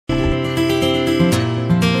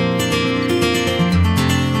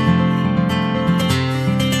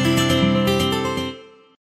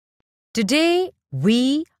Today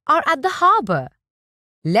we are at the harbour.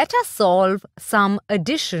 Let us solve some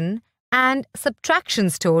addition and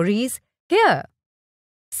subtraction stories here.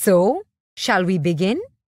 So, shall we begin?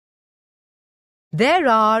 There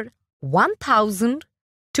are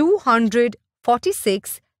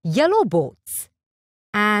 1,246 yellow boats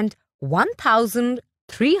and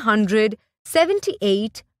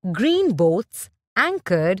 1,378 green boats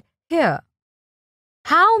anchored here.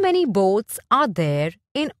 How many boats are there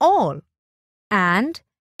in all? And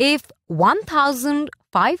if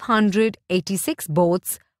 1,586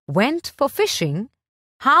 boats went for fishing,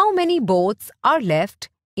 how many boats are left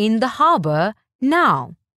in the harbour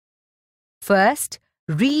now? First,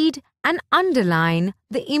 read and underline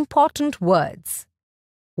the important words.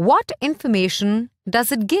 What information does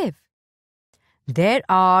it give? There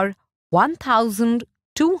are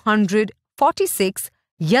 1,246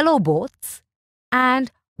 yellow boats and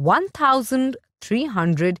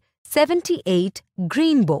 1,378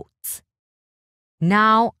 green boats.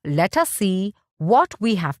 Now let us see what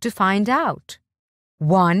we have to find out.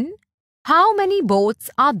 1. How many boats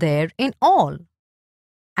are there in all?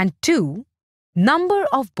 And 2. Number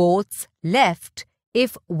of boats left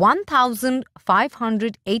if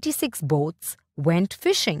 1,586 boats went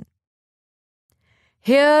fishing.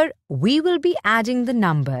 Here we will be adding the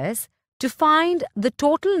numbers to find the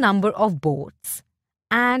total number of boats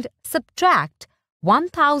and subtract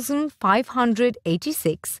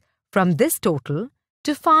 1,586 from this total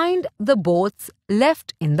to find the boats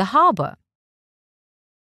left in the harbour.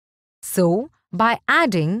 So, by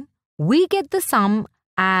adding, we get the sum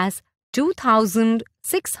as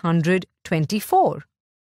 2,624.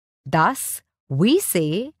 Thus, we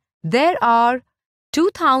say there are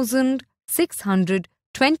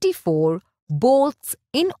 2,624 boats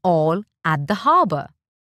in all at the harbour.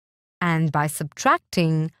 And by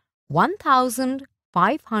subtracting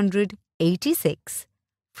 1,586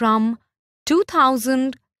 from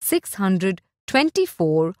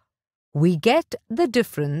 2,624, we get the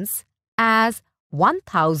difference as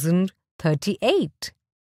 1,038.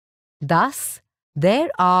 Thus, there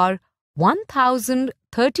are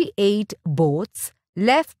 1,038 boats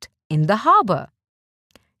left in the harbour.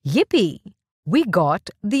 Yippee! We got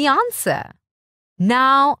the answer.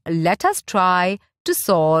 Now let us try to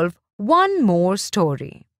solve one more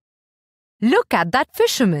story. Look at that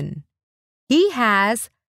fisherman. He has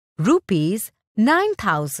rupees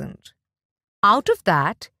 9,000. Out of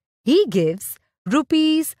that, he gives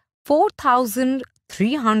rupees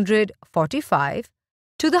 4,345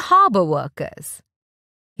 to the harbour workers.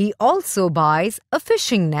 He also buys a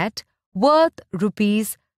fishing net worth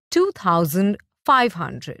rupees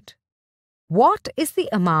 2,500. What is the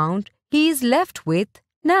amount he is left with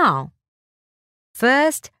now?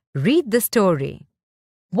 First, read the story.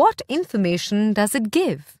 What information does it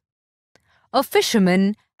give? A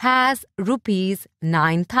fisherman has rupees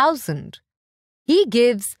 9,000. He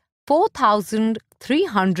gives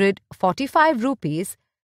 4,345 rupees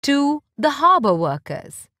to the harbour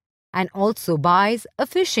workers and also buys a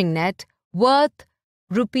fishing net worth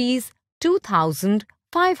rupees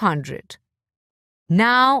 2,500.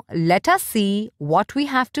 Now let us see what we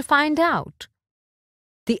have to find out.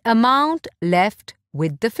 The amount left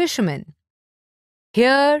with the fisherman.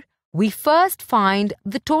 Here we first find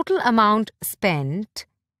the total amount spent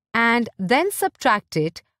and then subtract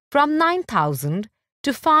it from 9,000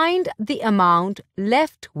 to find the amount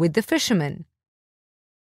left with the fisherman.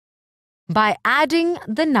 By adding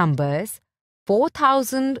the numbers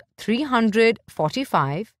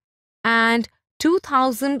 4,345 and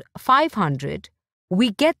 2,500,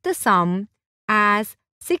 we get the sum as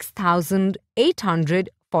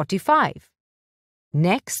 6,845.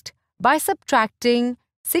 Next, by subtracting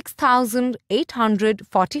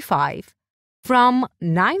 6,845 from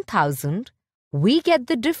 9,000, we get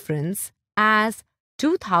the difference as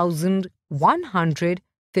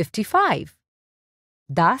 2,155.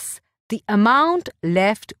 Thus, the amount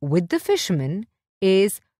left with the fisherman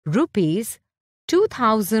is rupees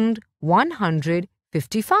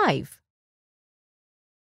 2,155.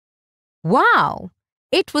 Wow!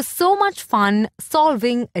 It was so much fun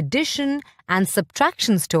solving addition and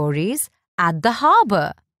subtraction stories at the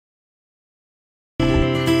harbour.